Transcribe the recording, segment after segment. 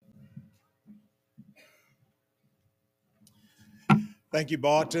Thank you,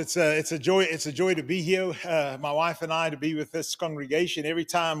 Bart. It's a joy. It's a joy to be here. My wife and I to be with this congregation. Every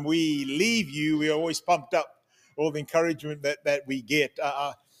time we leave you, we're always pumped up. All the encouragement that we get.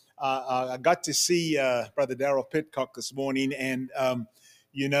 I got to see Brother Darrell Pitcock this morning, and all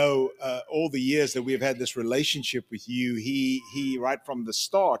the years that we've had this relationship with you, he right from the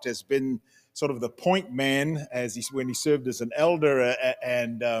start has been sort of the point man when he served as an elder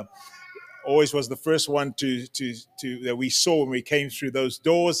and. Always was the first one to that we saw when we came through those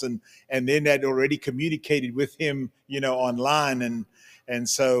doors, and then had already communicated with him, online, and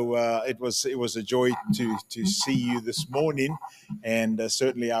so it was a joy to see you this morning, and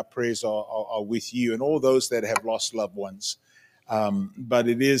certainly our prayers are with you and all those that have lost loved ones. But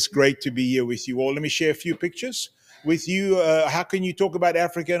it is great to be here with you all. Let me share a few pictures with you. How can you talk about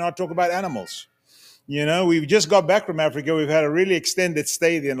Africa and not talk about animals? We've just got back from Africa. We've had a really extended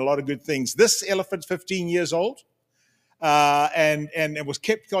stay there and a lot of good things. This elephant's 15 years old, and it was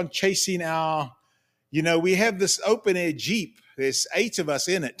kept on chasing we have this open air Jeep. There's 8 of us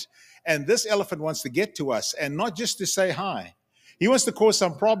in it, and this elephant wants to get to us, and not just to say hi. He wants to cause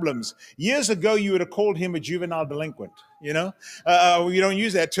some problems. Years ago, you would have called him a juvenile delinquent. We don't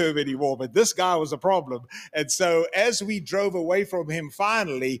use that term anymore, but this guy was a problem. And so as we drove away from him,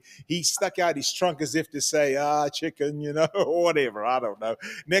 finally, he stuck out his trunk as if to say, chicken, or whatever. I don't know.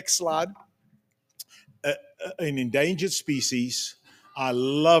 Next slide. An endangered species. I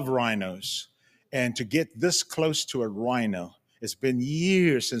love rhinos. And to get this close to a rhino, it's been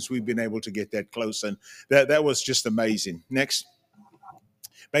years since we've been able to get that close. And that was just amazing. Next.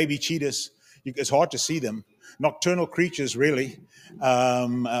 Baby cheetahs, it's hard to see them. Nocturnal creatures, really.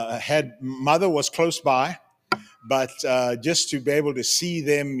 Mother was close by, but just to be able to see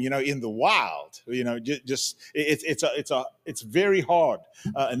them, in the wild, it's very hard.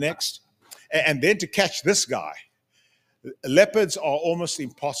 Next, and then to catch this guy. Leopards are almost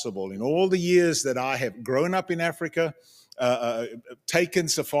impossible. In all the years that I have grown up in Africa, taken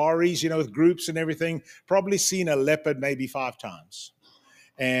safaris, with groups and everything, probably seen a leopard maybe 5 times.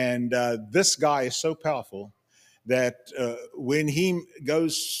 And this guy is so powerful that when he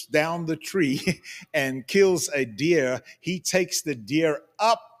goes down the tree and kills a deer, he takes the deer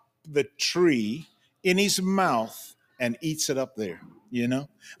up the tree in his mouth and eats it up there. I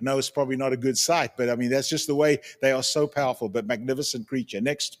know it's probably not a good sight, but I mean, that's just the way they are, so powerful, but magnificent creature.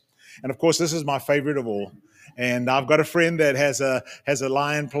 Next. And of course, this is my favorite of all. And I've got a friend that has a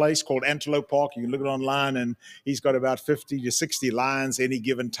lion place called Antelope Park. You can look it online, and he's got about 50 to 60 lions any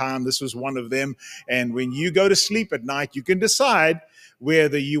given time. This was one of them. And when you go to sleep at night, you can decide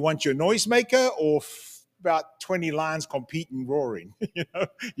whether you want your noisemaker or about 20 lions competing, roaring.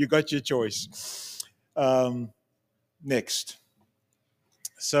 You got your choice. Next.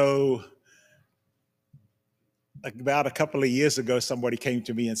 So about a couple of years ago, somebody came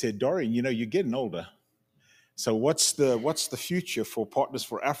to me and said, Dorian, you're getting older. So what's the future for Partners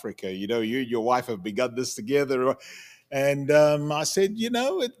for Africa? You and your wife have begun this together. And I said,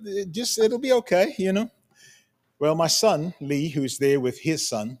 it'll be okay, Well, my son, Lee, who's there with his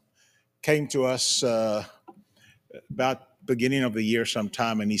son, came to us about beginning of the year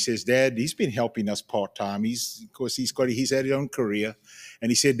sometime, and he says, Dad, he's been helping us part-time. He's had his own career.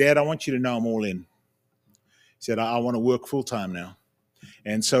 And he said, Dad, I want you to know I'm all in. He said, I want to work full-time now.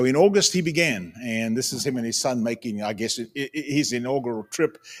 And so in August, he began, and this is him and his son making, I guess, his inaugural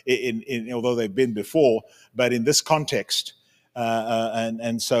trip, although they've been before, but in this context.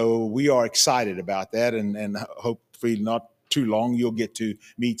 And so we are excited about that, and hopefully not too long, you'll get to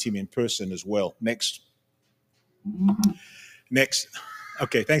meet him in person as well. Next.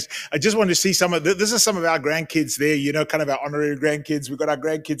 Okay, thanks. I just wanted to see this is some of our grandkids there, kind of our honorary grandkids. We've got our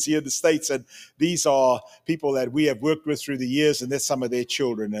grandkids here in the States, and these are people that we have worked with through the years, and that's some of their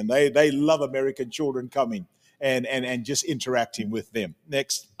children, and they love American children coming and just interacting with them.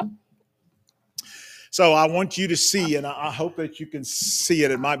 Next. So I want you to see, and I hope that you can see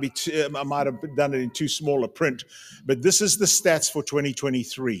it. I might have done it in too small a print, but this is the stats for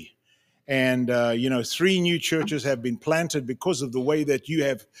 2023. And, 3 new churches have been planted because of the way that you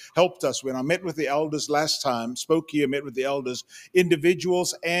have helped us. When I met with the elders last time, spoke here, met with the elders,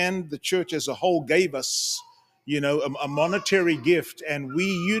 individuals and the church as a whole gave us, a monetary gift, and we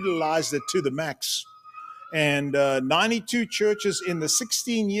utilized it to the max. And 92 churches in the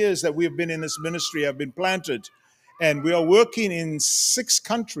 16 years that we have been in this ministry have been planted. And we are working in 6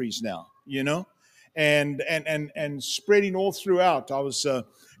 countries now, and spreading all throughout. I was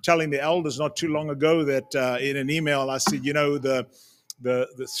telling the elders not too long ago that in an email, I said, the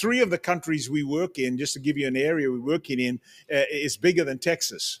 3 of the countries we work in, just to give you an area we're working in, is bigger than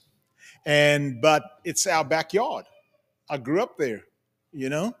Texas. But it's our backyard. I grew up there. you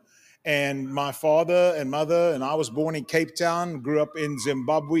know. And my father and mother, and I was born in Cape Town, grew up in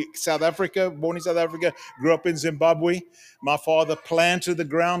Zimbabwe, South Africa, born in South Africa, grew up in Zimbabwe. My father planted the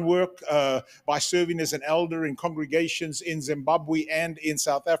groundwork by serving as an elder in congregations in Zimbabwe and in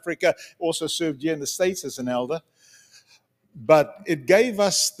South Africa, also served here in the States as an elder. But it gave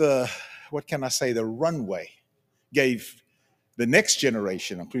us what can I say, the runway, gave the next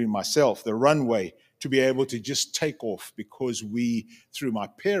generation, including myself, the runway to be able to just take off because we, through my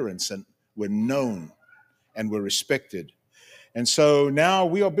parents, and were known and were respected. And so now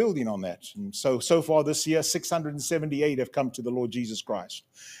we are building on that. And so far this year, 678 have come to the Lord Jesus Christ,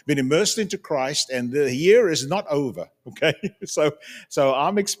 been immersed into Christ, and the year is not over. Okay, so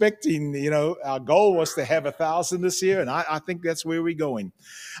I'm expecting. Our goal was to have 1,000 this year, and I think that's where we're going.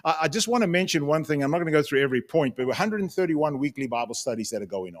 I just want to mention one thing. I'm not going to go through every point, but 131 weekly Bible studies that are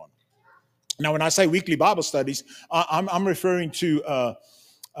going on. Now, when I say weekly Bible studies, I'm referring to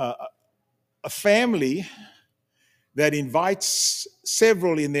a family that invites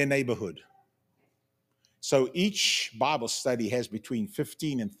several in their neighborhood. So each Bible study has between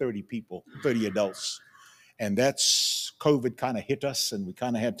 15 and 30 people, 30 adults. And that's COVID kind of hit us, and we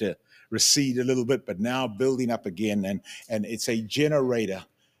kind of had to recede a little bit, but now building up again. And it's a generator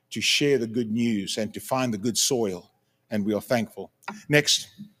to share the good news and to find the good soil. And we are thankful. Next.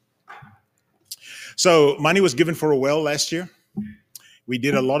 So money was given for a well last year. We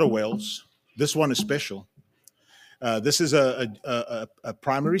did a lot of wells. This one is special. This is a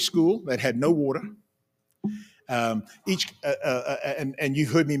primary school that had no water. And you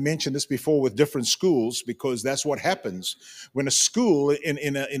heard me mention this before with different schools, because that's what happens when a school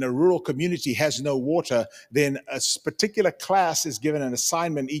in a rural community has no water. Then a particular class is given an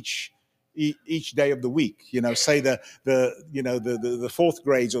assignment each day of the week. Say the fourth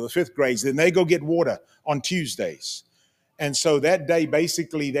grades or the fifth grades, then they go get water on Tuesdays. And so that day,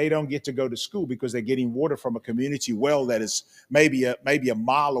 basically, they don't get to go to school because they're getting water from a community well that is maybe a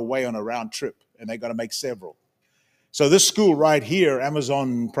mile away on a round trip, and they got to make several. So this school right here,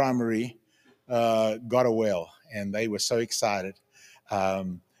 Amazon Primary, got a well, and they were so excited.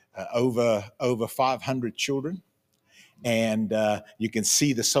 Over 500 children, and you can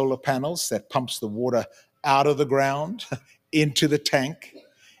see the solar panels that pumps the water out of the ground into the tank.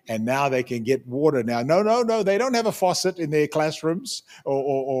 And now they can get water. Now, no, they don't have a faucet in their classrooms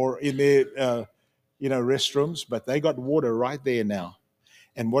or in their restrooms, but they got water right there now.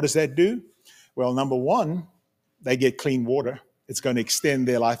 And what does that do? Well, number one, they get clean water. It's going to extend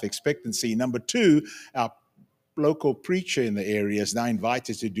their life expectancy. Number two, our local preacher in the area is now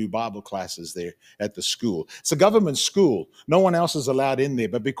invited to do Bible classes there at the school. It's a government school. No one else is allowed in there.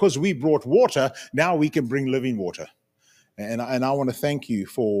 But because we brought water, now we can bring living water. And I want to thank you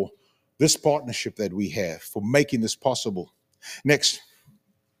for this partnership that we have, for making this possible. Next.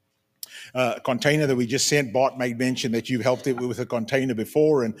 Container that we just sent. Bart made mention that you've helped it with a container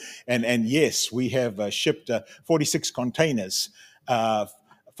before. And yes, we have shipped 46 containers.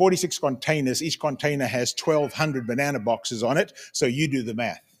 46 containers. Each container has 1,200 banana boxes on it. So you do the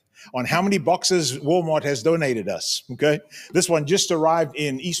math on how many boxes Walmart has donated us. Okay, this one just arrived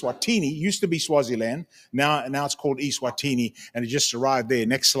in Eswatini. Used to be Swaziland. Now it's called Eswatini, and it just arrived there.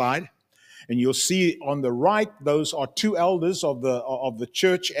 Next slide. And you'll see on the right, those are two elders of the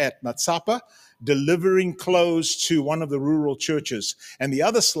church at Matsapa delivering clothes to one of the rural churches. And the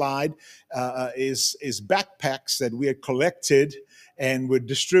other slide is backpacks that we had collected and were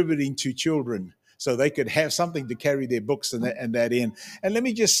distributing to children, so they could have something to carry their books and that in. And let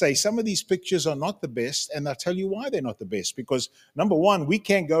me just say, some of these pictures are not the best, and I'll tell you why they're not the best. Because number one, we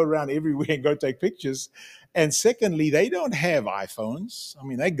can't go around everywhere and go take pictures. And secondly, they don't have iPhones. I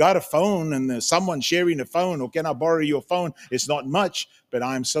mean, they got a phone, and there's someone sharing a phone, or can I borrow your phone? It's not much, but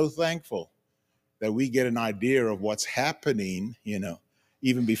I'm so thankful that we get an idea of what's happening,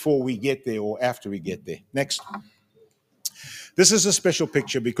 even before we get there or after we get there. Next. This is a special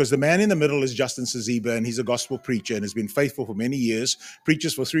picture because the man in the middle is Justin Saziba, and he's a gospel preacher and has been faithful for many years,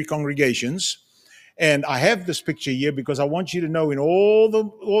 preaches for 3 congregations. And I have this picture here because I want you to know, in all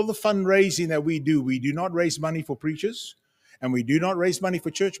the fundraising that we do not raise money for preachers, and we do not raise money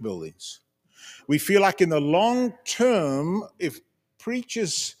for church buildings. We feel like in the long term, if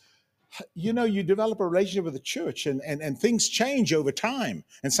preachers, you develop a relationship with the church, and things change over time.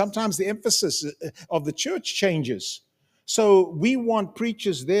 And sometimes the emphasis of the church changes. So we want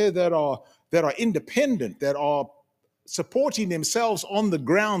preachers there that are independent, that are supporting themselves on the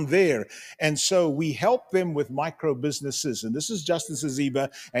ground there. And so we help them with micro businesses. And this is Justin Saziba,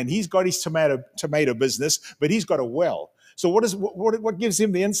 and he's got his tomato business, but he's got a well. So what gives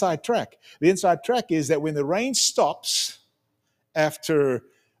him the inside track? The inside track is that when the rain stops after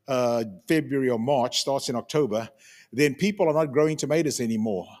February or March, starts in October, then people are not growing tomatoes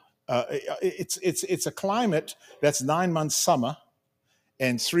anymore. It's a climate that's 9 months summer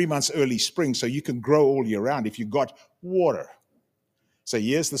and 3 months early spring, so you can grow all year round if you got water. So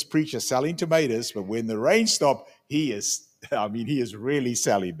here's this preacher selling tomatoes, but when the rain stopped, he is really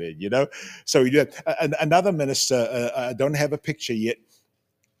selling it, you know. So we do another minister. I don't have a picture yet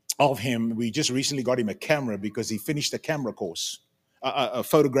of him. We just recently got him a camera because he finished a camera course, a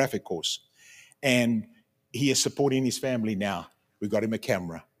photographic course, and he is supporting his family now. We got him a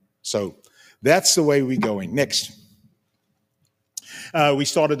camera. So that's the way we're going. Next. We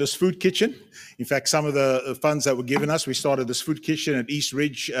started this food kitchen. In fact, some of the funds that were given us, we started this food kitchen at East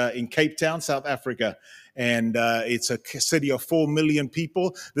Ridge in Cape Town, South Africa. And it's a city of 4 million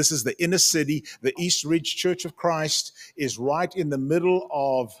people. This is the inner city. The East Ridge Church of Christ is right in the middle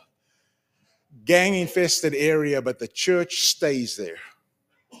of gang-infested area, but the church stays there.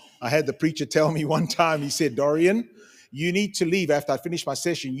 I had the preacher tell me one time, he said, Dorian, you need to leave after I finish my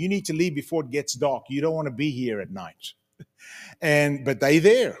session. You need to leave before it gets dark. You don't want to be here at night. But they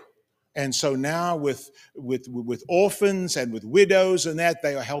there. And so now with orphans and with widows and that,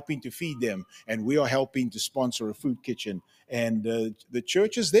 they are helping to feed them. And we are helping to sponsor a food kitchen. And the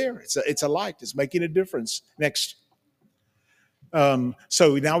church is there. It's a light. It's making a difference. Next.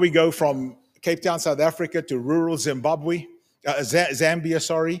 So now we go from Cape Town, South Africa to rural Zambia,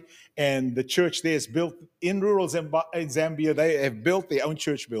 sorry. And the church there is built in rural Zambia. They have built their own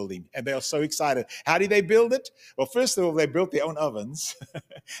church building, and they are so excited. How did they build it? Well, first of all, they built their own ovens,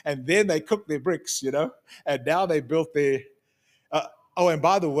 and then they cooked their bricks, you know. And now they built their. And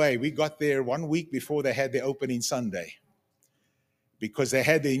by the way, we got there 1 week before they had their opening Sunday, because they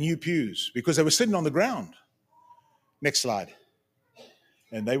had their new pews, because they were sitting on the ground. Next slide.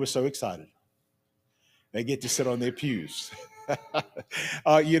 And they were so excited. They get to sit on their pews.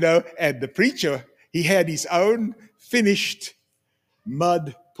 You know, and the preacher, he had his own finished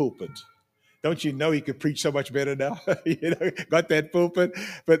mud pulpit. Don't you know he could preach so much better now? You know, got that pulpit.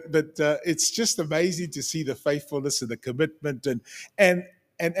 But it's just amazing to see the faithfulness and the commitment. And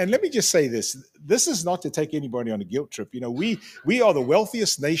let me just say this. This is not to take anybody on a guilt trip. You know, we are the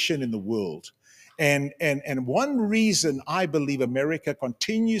wealthiest nation in the world. And one reason I believe America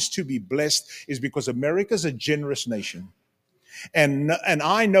continues to be blessed is because America's a generous nation. And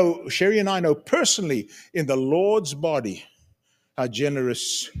I know, Sherry and I know personally in the Lord's body how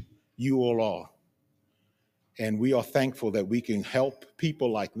generous you all are. And we are thankful that we can help people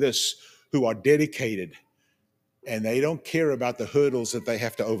like this who are dedicated and they don't care about the hurdles that they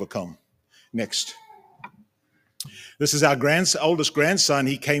have to overcome. Next. This is our oldest grandson.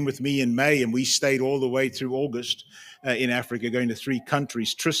 He came with me in May, and we stayed all the way through August in Africa, going to 3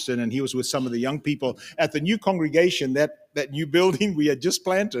 countries, Tristan, and he was with some of the young people at the new congregation, that new building we had just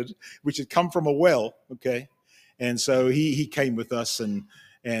planted, which had come from a well, okay? And so he came with us, and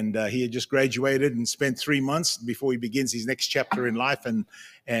he had just graduated and spent 3 months before he begins his next chapter in life,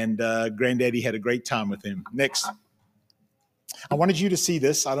 and Granddaddy had a great time with him. Next. I wanted you to see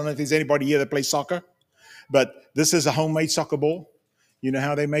this. I don't know if there's anybody here that plays soccer. But this is a homemade soccer ball. You know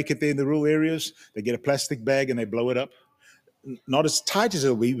how they make it there in the rural areas? They get a plastic bag and they blow it up. Not as tight as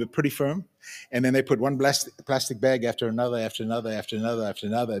it'll be, but pretty firm. And then they put one plastic bag after another, after another, after another, after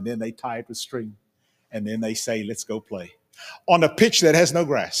another. And then they tie it with string. And then they say, let's go play. On a pitch that has no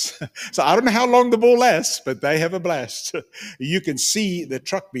grass. So I don't know how long the ball lasts, but they have a blast. You can see the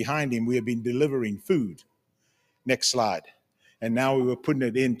truck behind him. We have been delivering food. Next slide. And now we were putting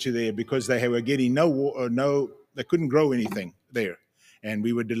it into there because they were getting they couldn't grow anything there. And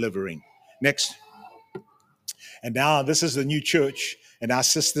we were delivering. Next. And now this is the new church, and our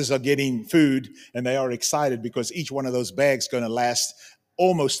sisters are getting food, and they are excited because each one of those bags is going to last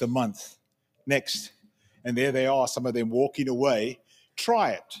almost a month. Next. And there they are, some of them walking away.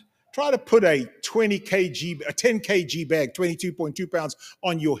 Try it. Try to put a 10 kg bag, 22.2 pounds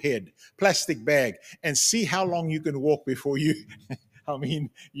on your head, plastic bag, and see how long you can walk before you,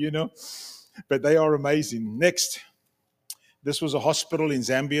 but they are amazing. Next, this was a hospital in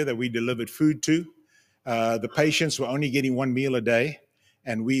Zambia that we delivered food to. The patients were only getting 1 meal a day,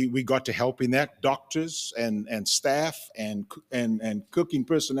 and we got to help in that. Doctors and staff and cooking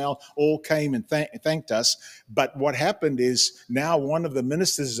personnel all came and thanked us. But what happened is now one of the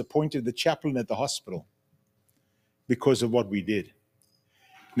ministers is appointed the chaplain at the hospital because of what we did.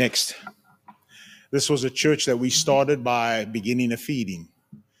 Next. This was a church that we started by beginning a feeding.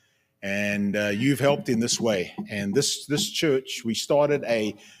 And you've helped in this way. And this church, we started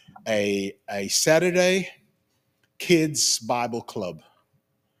a Saturday kids Bible club.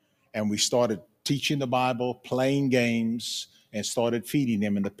 And we started teaching the Bible, playing games, and started feeding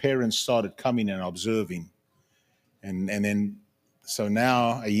them, and the parents started coming and observing. And then, so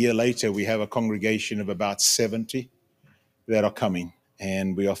now, a year later, we have a congregation of about 70 that are coming,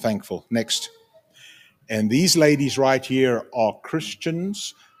 and we are thankful. Next. And these ladies right here are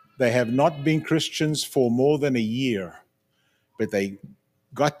Christians. They have not been Christians for more than a year, but they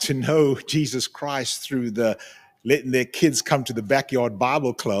got to know Jesus Christ through letting their kids come to the backyard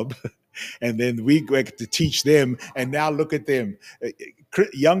Bible club. And then we get to teach them. And now look at them,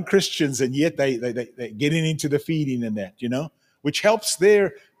 young Christians, and yet they're getting into the feeding and that, which helps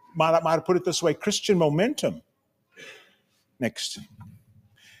their, might I put it this way, Christian momentum. Next.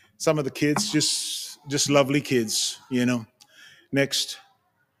 Some of the kids, just lovely kids, Next.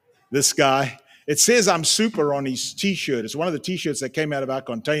 This guy. It says I'm super on his T-shirt. It's one of the T-shirts that came out of our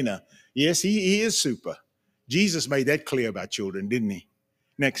container. Yes, he is super. Jesus made that clear about children, didn't he?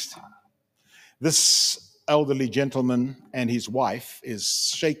 Next. This elderly gentleman and his wife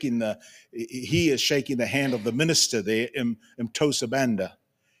is shaking the hand of the minister there, Mtosa Banda.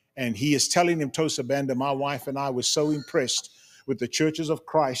 And he is telling Mtosa Banda, my wife and I were so impressed with the churches of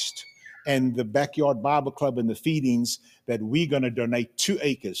Christ and the backyard Bible club and the feedings that we're going to donate 2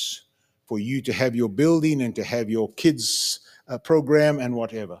 acres for you to have your building and to have your kids program and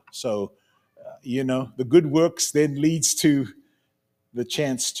whatever. So, the good works then leads to the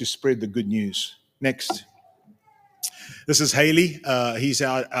chance to spread the good news. Next. This is Haley. He's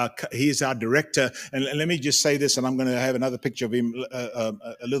our director. And let me just say this, and I'm going to have another picture of him a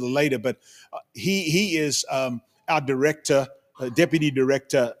little later, but he is our director, deputy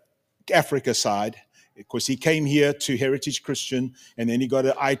director, Africa side. Of course, he came here to Heritage Christian, and then he got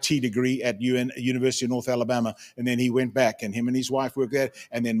an IT degree at University of North Alabama, and then he went back, and him and his wife worked there.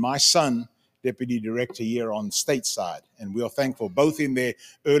 And then my son, deputy director here on the state side. And we are thankful, both in their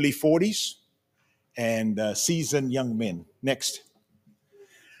early 40s and seasoned young men. Next.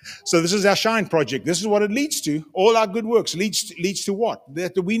 So this is our Shine project. This is what it leads to. All our good works leads to what?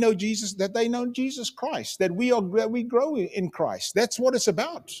 That we know Jesus, that they know Jesus Christ, that we grow in Christ. That's what it's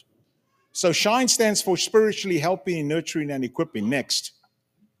about. So Shine stands for spiritually helping, nurturing, and equipping. Next.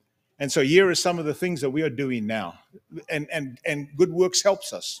 And so here are some of the things that we are doing now. And good works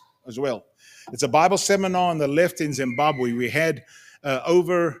helps us as well. It's a Bible seminar on the left in Zimbabwe. We had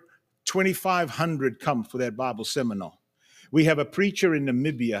over 2,500 come for that Bible seminar. We have a preacher in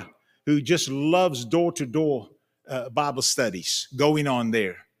Namibia who just loves door-to-door Bible studies going on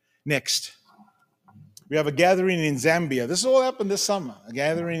there. Next. We have a gathering in Zambia. This all happened this summer. A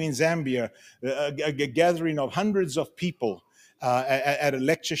gathering in Zambia, a gathering of hundreds of people at a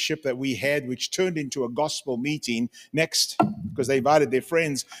lectureship that we had, which turned into a gospel meeting. Next, because they invited their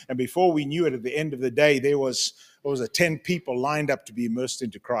friends. And before we knew it, at the end of the day, there was 10 people lined up to be immersed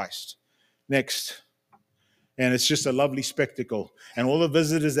into Christ. Next. And it's just a lovely spectacle. And all the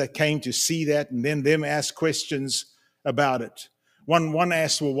visitors that came to see that, and then them ask questions about it. One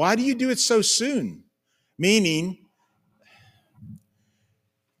asked, well, why do you do it so soon? Meaning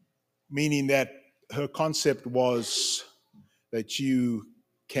that her concept was that you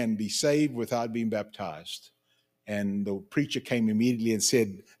can be saved without being baptized. And the preacher came immediately and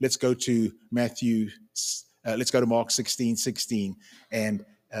said, let's go to Mark 16:16 and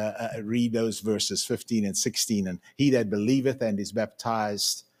read those verses 15 and 16. And he that believeth and is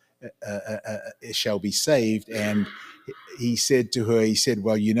baptized shall be saved. And he said to her,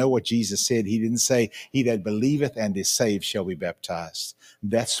 well, you know what Jesus said? He didn't say, he that believeth and is saved shall be baptized.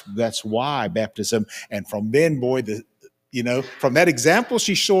 That's why baptism. And from then, boy, from that example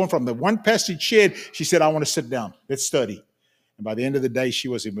she saw, from the one passage shared, she said, I want to sit down. Let's study. And by the end of the day, she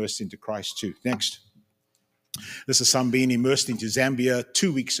was immersed into Christ too. Next. This is some being immersed into Zambia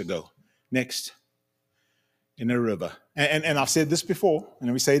 2 weeks ago. Next. In a river. And I've said this before, and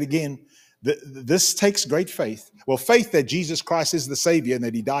let me say it again. This takes great faith. Well, faith that Jesus Christ is the Savior and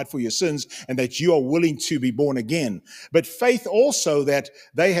that he died for your sins and that you are willing to be born again. But faith also that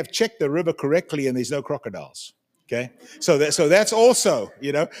they have checked the river correctly and there's no crocodiles. Okay, so that's also,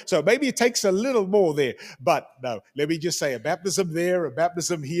 so maybe it takes a little more there, but no, let me just say a baptism there, a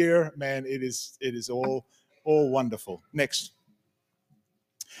baptism here, man, it is all wonderful. Next,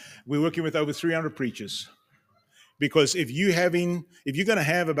 we're working with over 300 preachers. Because if you're going to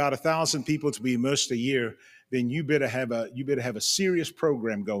have about 1,000 people to be immersed a year, then you better have a serious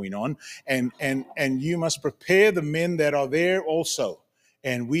program going on, and you must prepare the men that are there also.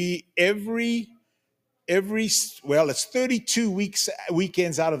 And it's 32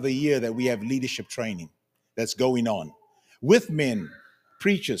 weekends out of the year that we have leadership training that's going on with men,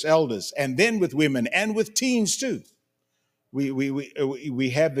 preachers, elders, and then with women and with teens too. We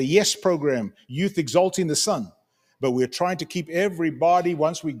have the YES program, Youth Exalting the Son. but we're trying to keep everybody,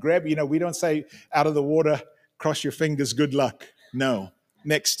 once we grab, we don't say out of the water, cross your fingers, good luck. No.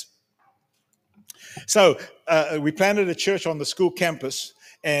 Next. So we planted a church on the school campus,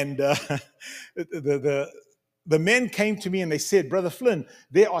 and the men came to me and they said, Brother Flynn,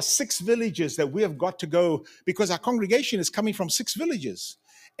 there are 6 villages that we have got to go, because our congregation is coming from 6 villages.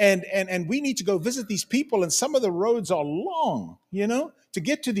 And we need to go visit these people, and some of the roads are long, to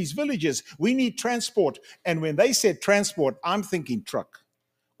get to these villages. We need transport. And when they said transport, I'm thinking truck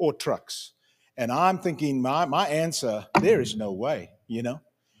or trucks. And I'm thinking, my answer, there is no way,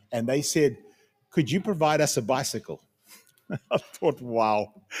 And they said, could you provide us a bicycle? I thought,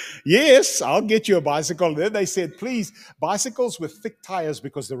 wow, yes, I'll get you a bicycle. And then they said, please, bicycles with thick tires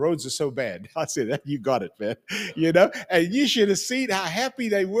because the roads are so bad. I said, you got it, man. And you should have seen how happy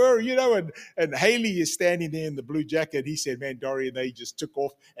they were, and Haley is standing there in the blue jacket. He said, man, Dorian, they just took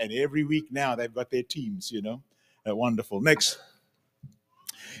off. And every week now they've got their teams, Wonderful. Next.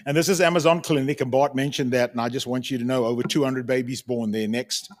 And this is Amazon Clinic, and Bart mentioned that, and I just want you to know over 200 babies born there.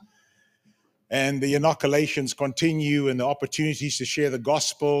 Next. And the inoculations continue, and the opportunities to share the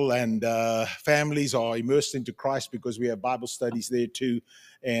gospel, and families are immersed into Christ because we have Bible studies there too.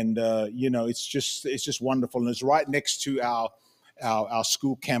 And it's just wonderful, and it's right next to our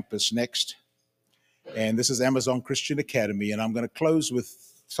school campus. Next. And this is Amazon Christian Academy, and I'm going to close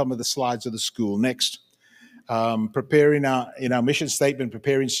with some of the slides of the school. Next. Preparing in our mission statement,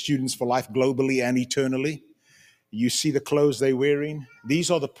 preparing students for life globally and eternally. You see the clothes they're wearing?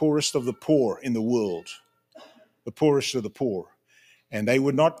 These are the poorest of the poor in the world, the poorest of the poor. And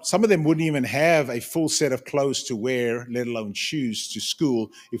some of them wouldn't even have a full set of clothes to wear, let alone shoes to school,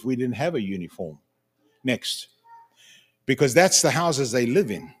 if we didn't have a uniform. Next. Because that's the houses they live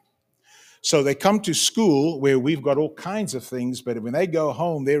in. So they come to school where we've got all kinds of things, but when they go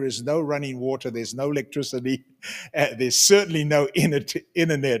home, there is no running water, there's no electricity, there's certainly no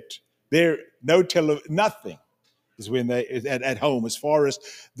internet, nothing. Is when they at home, as far as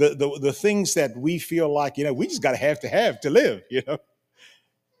the things that we feel like, we just got to have to live,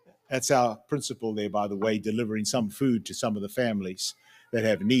 That's our principle there, by the way, delivering some food to some of the families that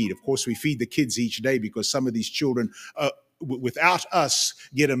have need. Of course, we feed the kids each day because some of these children, without us,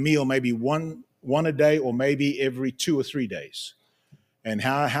 get a meal maybe one a day or maybe every 2 or 3 days. And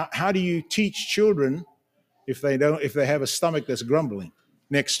how do you teach children if they have a stomach that's grumbling?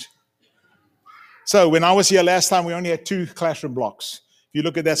 Next. So when I was here last time, we only had 2 classroom blocks. If you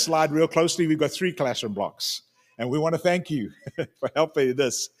look at that slide real closely, we've got 3 classroom blocks. And we want to thank you for helping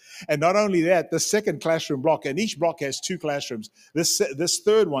this. And not only that, the second classroom block, and each block has 2 classrooms. This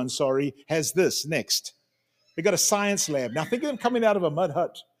third one, has this. Next. They got a science lab. Now think of them coming out of a mud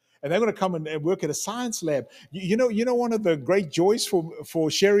hut, and they're going to come and work at a science lab. You know, one of the great joys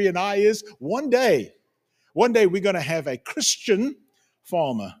for Sherry and I is one day we're going to have a Christian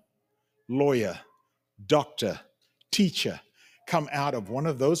farmer, lawyer, doctor, teacher come out of one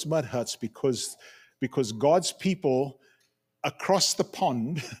of those mud huts because God's people across the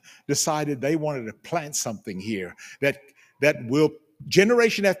pond decided they wanted to plant something here that will,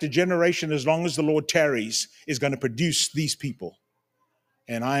 generation after generation, as long as the Lord tarries, is going to produce these people.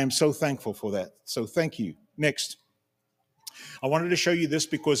 And I am so thankful for that. So thank you. Next. I wanted to show you this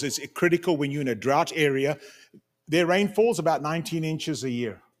because it's critical when you're in a drought area. Their rain falls about 19 inches a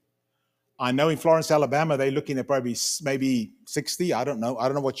year. I know in Florence, Alabama, they're looking at probably maybe 60. I don't know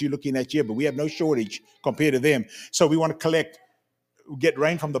what you're looking at here, but we have no shortage compared to them. So we want to get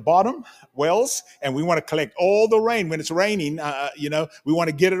rain from the bottom wells, and we want to collect all the rain when it's raining. We want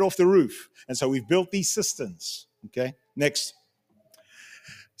to get it off the roof. And so we've built these cisterns. Okay, next.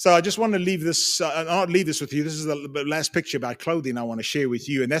 So I just want to leave this with you. This is the last picture about clothing I want to share with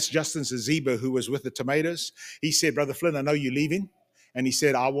you. And that's Justin Zaziba, who was with the tomatoes. He said, Brother Flynn, I know you're leaving. And he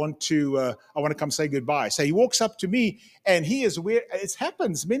said, I want to come say goodbye. So he walks up to me, and he is weird. It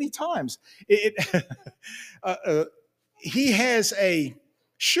happens many times. He has a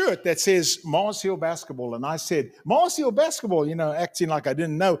shirt that says Mars Hill Basketball. And I said, Mars Hill Basketball, acting like I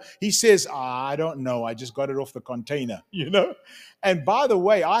didn't know. He says, I don't know. I just got it off the container, And by the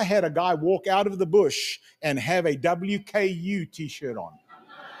way, I had a guy walk out of the bush and have a WKU t-shirt on.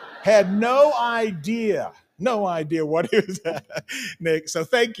 Had no idea what it was. Nick, so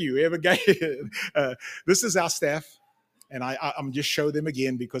thank you. This is our staff. And I'm just show them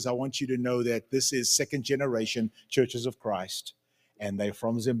again because I want you to know that this is second generation Churches of Christ, and they're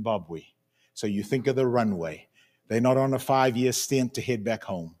from Zimbabwe. So you think of the runway. They're not on a 5-year stint to head back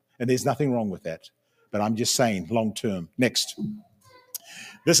home. And there's nothing wrong with that. But I'm just saying long term. Next.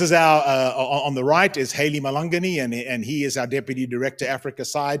 This is our, on the right is Haley Malungani, and he is our Deputy Director, Africa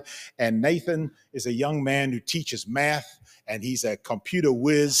side. And Nathan is a young man who teaches math, and he's a computer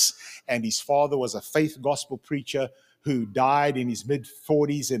whiz. And his father was a faith gospel preacher who died in his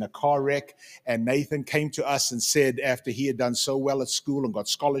mid-40s in a car wreck. And Nathan came to us and said, after he had done so well at school and got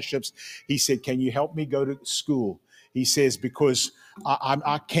scholarships, he said, can you help me go to school? He says, because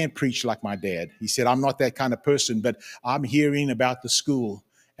I can't preach like my dad. He said, I'm not that kind of person, but I'm hearing about the school,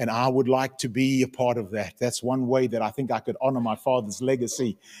 and I would like to be a part of that. That's one way that I think I could honor my father's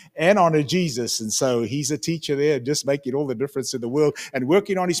legacy and honor Jesus. And so he's a teacher there, just making all the difference in the world and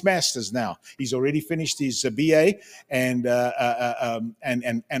working on his master's now. He's already finished his BA and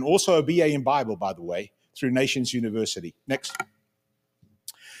also a BA in Bible, by the way, through Nations University. Next.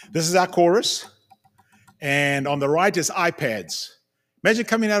 This is our chorus. And on the right is iPads. Imagine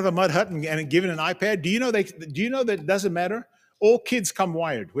coming out of a mud hut and giving an iPad. Do you know that it doesn't matter? All kids come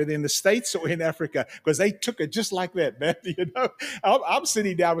wired, whether in the States or in Africa, because they took it just like that, man. You know, I'm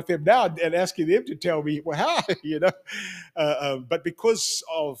sitting down with them now and asking them to tell me, well, how, you know. But because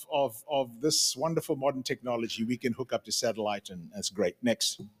of this wonderful modern technology, we can hook up to satellite, and that's great.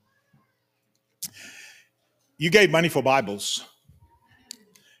 Next. You gave money for Bibles.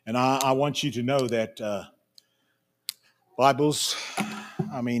 And I want you to know that Bibles,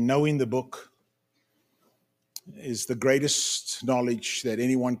 I mean, knowing the book is the greatest knowledge that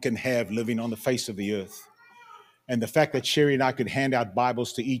anyone can have living on the face of the earth. And the fact that Sherry and I could hand out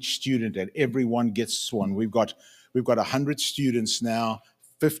Bibles to each student and everyone gets one. We've got 100 students now,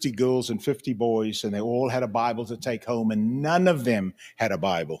 50 girls and 50 boys, and they all had a Bible to take home, and none of them had a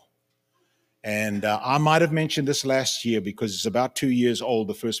Bible. And I might have mentioned this last year because it's about 2 years old,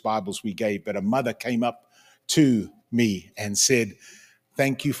 the first Bibles we gave, but a mother came up to me and said,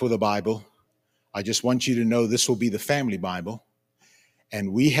 thank you for the Bible. I just want you to know this will be the family Bible.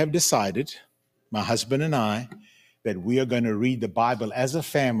 And we have decided, my husband and I, that we are going to read the Bible as a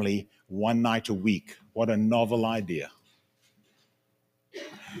family one night a week. What a novel idea.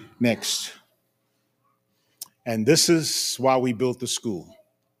 Next. And this is why we built the school.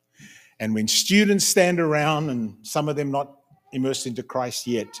 And when students stand around, and some of them not immersed into Christ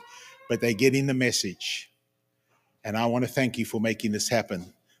yet, but they're getting the message. And I want to thank you for making this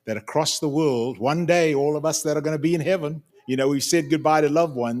happen. That across the world, one day, all of us that are going to be in heaven, you know, we've said goodbye to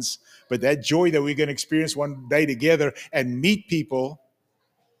loved ones, but that joy that we're going to experience one day together and meet people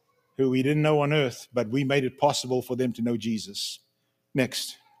who we didn't know on earth, but we made it possible for them to know Jesus.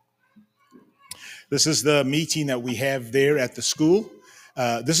 Next. This is the meeting that we have there at the school.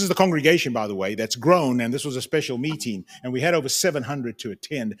 This is the congregation, by the way, that's grown, and this was a special meeting, and we had over 700 to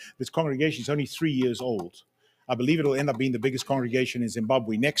attend. This congregation is only 3 years old. I believe it'll end up being the biggest congregation in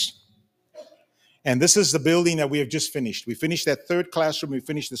Zimbabwe. Next. And this is the building that we have just finished. We finished that third classroom. We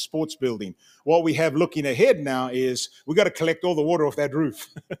finished the sports building. What we have looking ahead now is we got to collect all the water off that roof.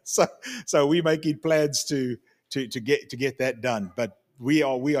 so we're making plans to get that done. But we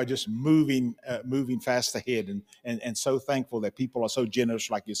are just moving fast ahead, and so thankful that people are so generous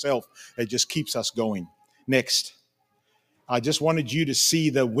like yourself. It just keeps us going. Next. I just wanted you to see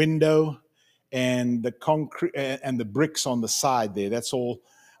the window and the concrete and the bricks on the side there. That's all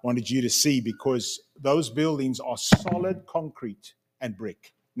I wanted you to see, because those buildings are solid concrete and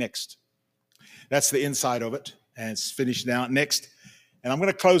brick. Next. That's the inside of it, and it's finished now. Next. And I'm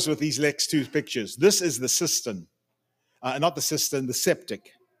going to close with these next two pictures. This is the cistern, not the cistern, the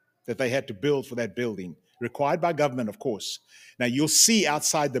septic that they had to build for that building, required by government, of course. Now, you'll see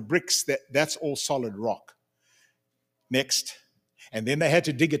outside the bricks that's all solid rock. Next. And then they had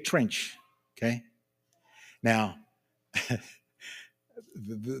to dig a trench. Okay. Now,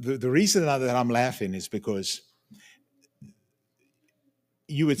 the reason that I'm laughing is because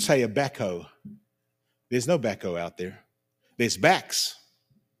you would say a backhoe. There's no backhoe out there. There's backs.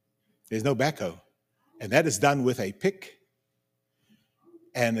 There's no backhoe. And that is done with a pick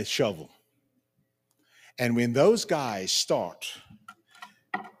and a shovel. And when those guys start,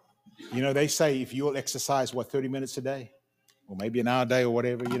 you know, they say if you'll exercise, 30 minutes a day? Or maybe an hour a day or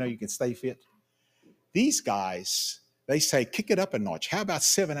whatever, you know, you can stay fit. These guys, they say, kick it up a notch. How about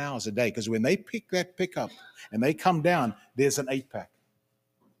 7 hours a day? Because when they pick up and they come down, there's an 8-pack.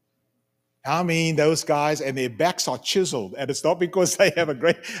 I mean, those guys, and their backs are chiseled. And it's not because they have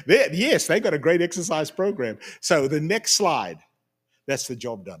they got a great exercise program. So the next slide, that's the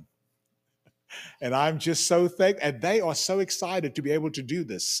job done. And I'm just so thankful. And they are so excited to be able to do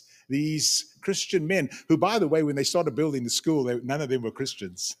this. These Christian men, who, by the way, when they started building the school, none of them were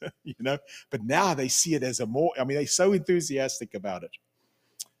Christians, you know. But now they see it as they're so enthusiastic about it.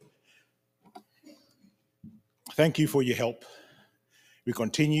 Thank you for your help. we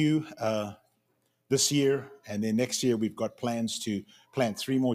continue this year, and then next year we've got plans to plant 3 more